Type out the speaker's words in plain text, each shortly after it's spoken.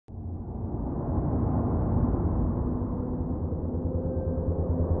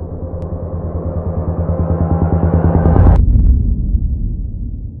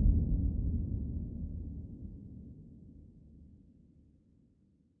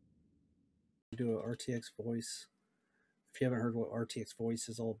do an RTX voice. If you haven't heard what RTX voice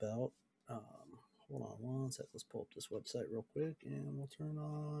is all about, hold on one sec. Let's pull up this website real quick, and we'll turn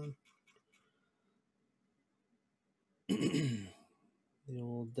on the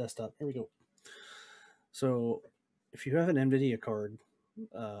old desktop. Here we go. So if you have an NVIDIA card,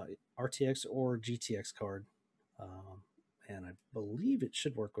 RTX or GTX card, and I believe it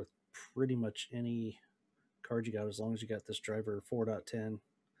should work with pretty much any card you got, as long as you got this driver 4.10,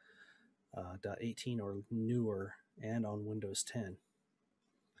 .18 or newer, and on Windows 10.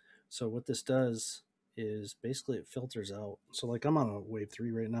 So what this does is basically it filters out. So like I'm on a Wave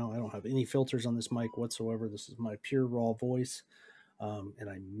 3 right now. I don't have any filters on this mic whatsoever. This is my pure raw voice. And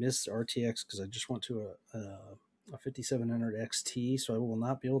I miss RTX because I just went to a 5700 XT, so I will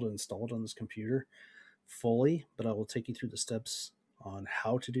not be able to install it on this computer fully, but I will take you through the steps on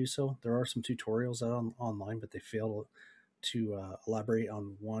how to do so. There are some tutorials out online, but they fail to elaborate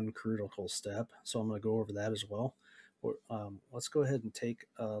on one critical step, so I'm going to go over that as well. Let's go ahead and take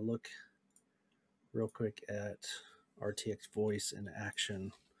a look real quick at RTX voice in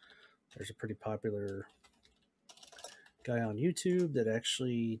action. There's a pretty popular guy on YouTube that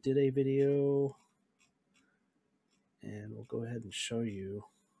actually did a video, and we'll go ahead and show you.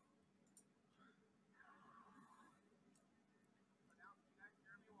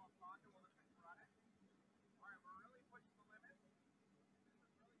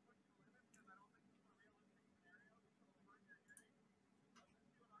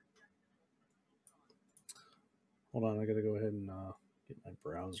 Hold on, I gotta go ahead and get my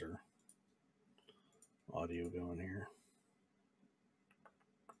browser audio going here.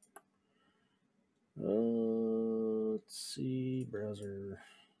 Let's see, browser.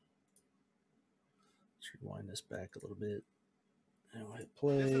 Let's rewind this back a little bit. And we'll hit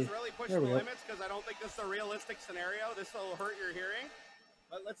play. This is really pushing the limits because I don't think this is a realistic scenario. This will hurt your hearing.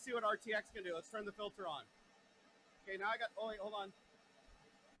 But let's see what RTX can do. Let's turn the filter on. Okay, now I got, oh wait, hold on.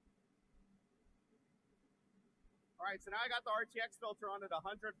 All right, so now I got the RTX filter on at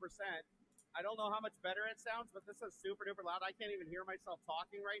 100%. I don't know how much better it sounds, but this is super duper loud. I can't even hear myself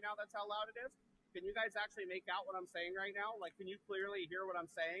talking right now. That's how loud it is. Can you guys actually make out what I'm saying right now? Like, can you clearly hear what I'm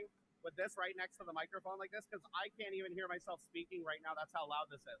saying with this right next to the microphone like this? Because I can't even hear myself speaking right now. That's how loud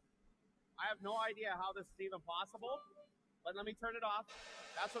this is. I have no idea how this is even possible, but let me turn it off.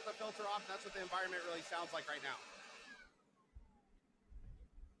 That's what the filter off. That's what the environment really sounds like right now.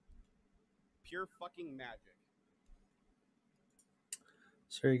 Pure fucking magic.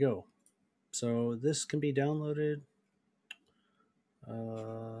 So there you go. So this can be downloaded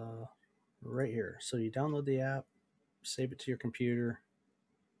right here. So you download the app, save it to your computer.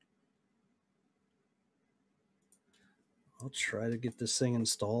 I'll try to get this thing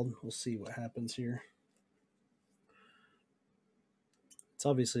installed. We'll see what happens here. It's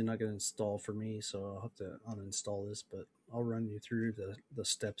obviously not going to install for me, so I'll have to uninstall this, but I'll run you through the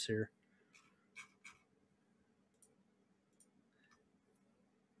steps here.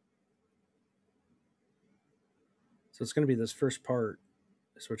 So it's going to be this first part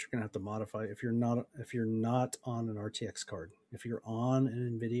is what you're going to have to modify if you're not on an RTX card. If you're on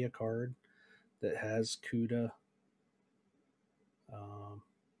an NVIDIA card that has CUDA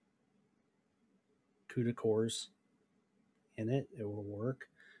cores in it, it will work.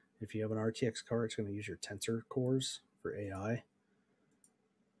 If you have an RTX card, it's going to use your Tensor cores for AI.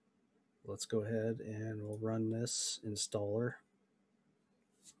 Let's go ahead and we'll run this installer.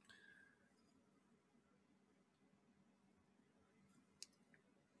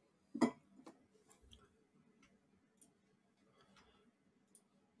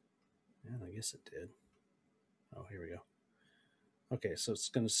 And I guess it did. Oh, here we go. Okay, so it's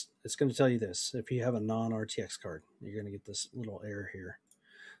gonna tell you this. If you have a non-RTX card, you're gonna get this little error here.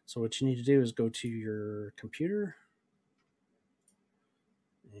 So what you need to do is go to your computer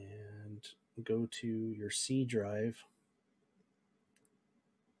and go to your C drive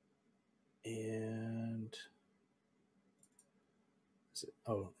and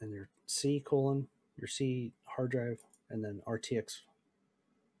and your C hard drive, and then RTX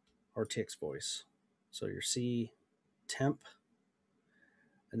voice. So your C temp,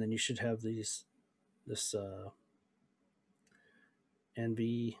 and then you should have this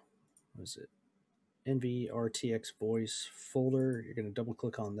NV RTX voice folder. You're going to double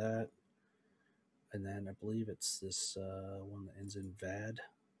click on that, and then I believe it's this one that ends in VAD.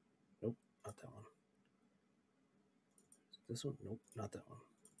 Nope, not that one. This one? Nope, not that one.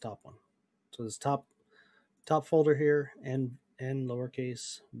 Top one. So this top folder here, N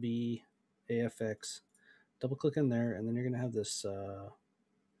lowercase b AFX. Double click in there, and then you're going to have this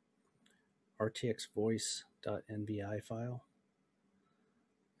RTX voice.nvi file.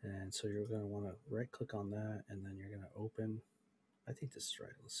 And so you're going to want to right click on that, and then you're going to open. I think this is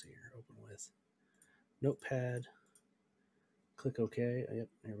right. Let's see here. Open with Notepad. Click OK. Yep,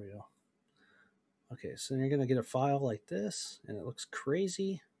 here we go. Okay, so you're going to get a file like this, and it looks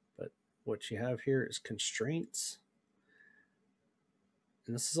crazy, but what you have here is constraints.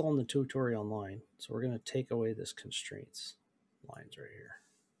 And this is all in the tutorial online. So we're going to take away this constraints lines right here.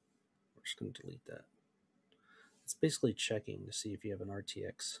 We're just going to delete that. It's basically checking to see if you have an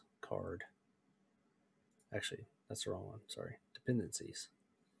RTX card. Actually, that's the wrong one. Sorry. Dependencies.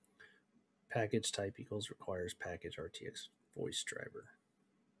 Package type equals requires package RTX voice driver.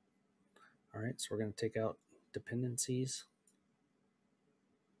 All right, so we're going to take out dependencies.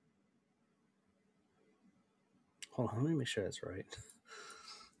 Hold on, let me make sure that's right.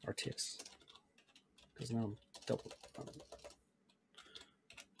 RTX. Because now I'm double. I'm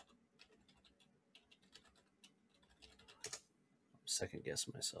second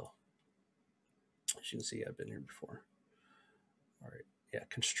guessing myself. As you can see, I've been here before. All right, yeah,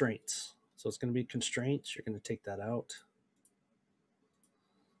 constraints. So it's going to be constraints. You're going to take that out.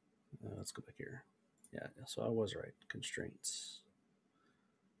 Let's go back here. Yeah, so I was right. Constraints.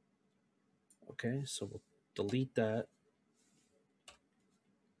 Okay, so we'll delete that.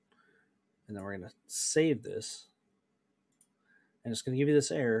 And then we're going to save this. And it's going to give you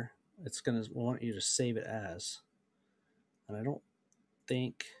this error. It's going to want you to save it as. And I don't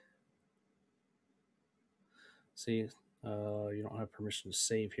think. See, you don't have permission to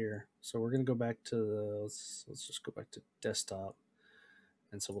save here. So we're going to go back to the, let's just go back to desktop.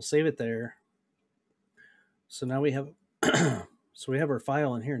 And so we'll save it there. So now we have, so we have our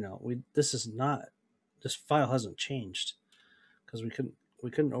file in here now. This file hasn't changed because we couldn't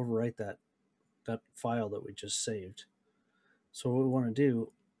overwrite that file that we just saved. So what we want to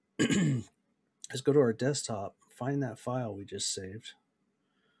do is go to our desktop, find that file we just saved.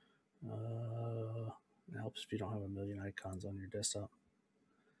 It helps if you don't have a million icons on your desktop.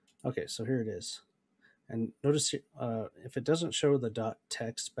 Okay, so here it is. And notice if it doesn't show the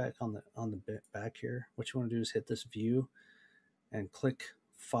 .text back on the back here, what you want to do is hit this view and click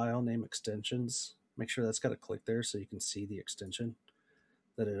file name extensions. Make sure that's got a click there so you can see the extension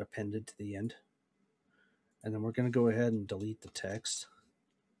that it appended to the end. And then we're going to go ahead and delete the text,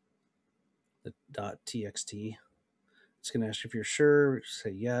 the .txt. It's going to ask you if you're sure.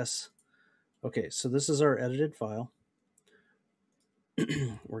 Say yes. Okay, so this is our edited file.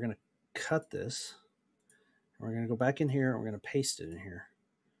 We're going to cut this. We're going to go back in here and we're going to paste it in here.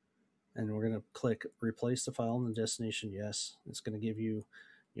 And we're going to click replace the file in the destination. Yes. It's going to give you,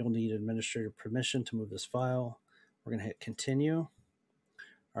 you'll need administrator permission to move this file. We're going to hit continue.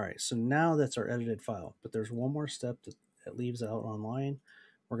 All right, so now that's our edited file, but there's one more step that it leaves out online.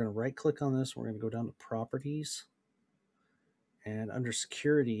 We're going to right click on this. We're going to go down to properties, and under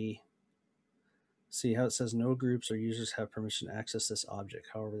security, see how it says no groups or users have permission to access this object.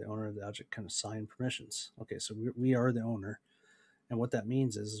 However, the owner of the object can assign permissions. Okay, so we are the owner. And what that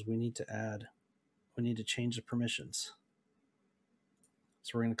means is we need to change the permissions.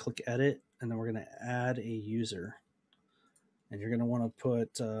 So we're going to click edit, and then we're going to add a user. And you're going to want to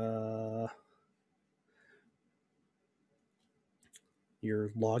put your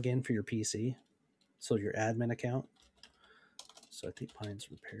login for your PC. So your admin account. So I think mine's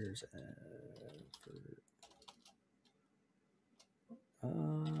repairs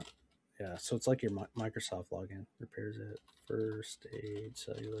yeah, so it's like your Microsoft login. Repairs at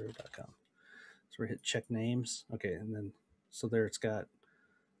firstaidcellular.com. So we hit check names. Okay, and then so there it's got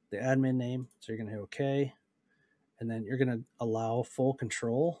the admin name. So you're going to hit OK. And then you're going to allow full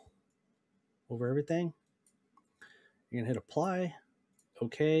control over everything. You're going to hit apply,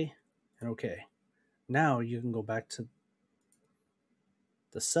 OK, and OK. Now you can go back to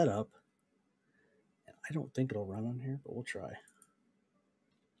the setup. And I don't think it'll run on here, but we'll try.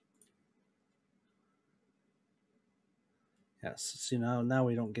 Yes, see now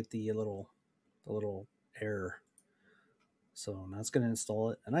we don't get the little error. So now it's going to install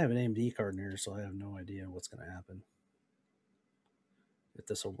it. And I have an AMD card in here, so I have no idea what's going to happen. If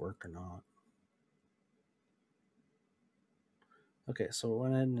this will work or not. Okay, so we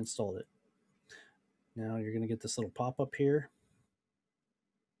went ahead and installed it. Now you're going to get this little pop-up here.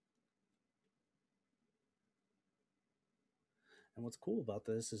 And what's cool about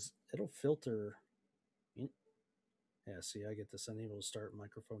this is it'll filter. Yeah, see, I get this unable to start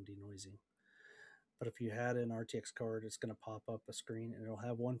microphone denoising. But if you had an RTX card, it's going to pop up a screen, and it'll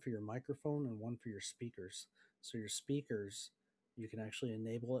have one for your microphone and one for your speakers. So your speakers, you can actually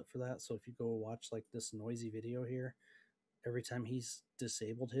enable it for that. So if you go watch like this noisy video here, every time he's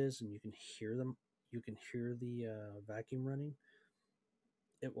disabled his, and you can hear them, you can hear the vacuum running.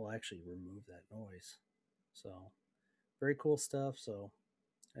 it will actually remove that noise. So very cool stuff. So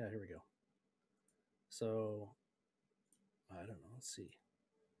yeah, here we go. So I don't know. Let's see.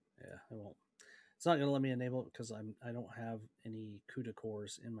 Yeah, it won't. It's not going to let me enable it because I don't have any CUDA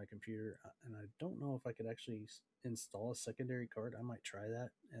cores in my computer, and I don't know if I could actually install a secondary card. I might try that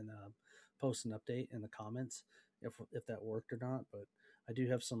and post an update in the comments if that worked or not. But I do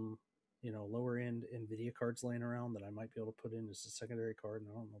have some lower end NVIDIA cards laying around that I might be able to put in as a secondary card,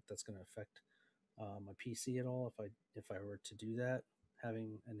 and I don't know if that's going to affect my PC at all if I were to do that.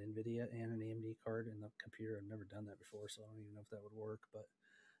 Having an NVIDIA and an AMD card in the computer, I've never done that before, so I don't even know if that would work. But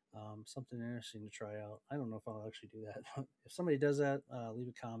something interesting to try out. I don't know if I'll actually do that. If somebody does that, leave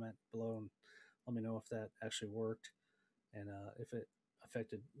a comment below and let me know if that actually worked and if it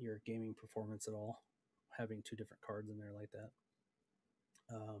affected your gaming performance at all, having two different cards in there like that.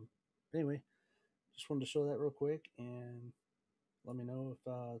 Anyway, just wanted to show that real quick and let me know if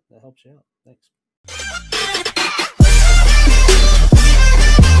that helps you out. Thanks.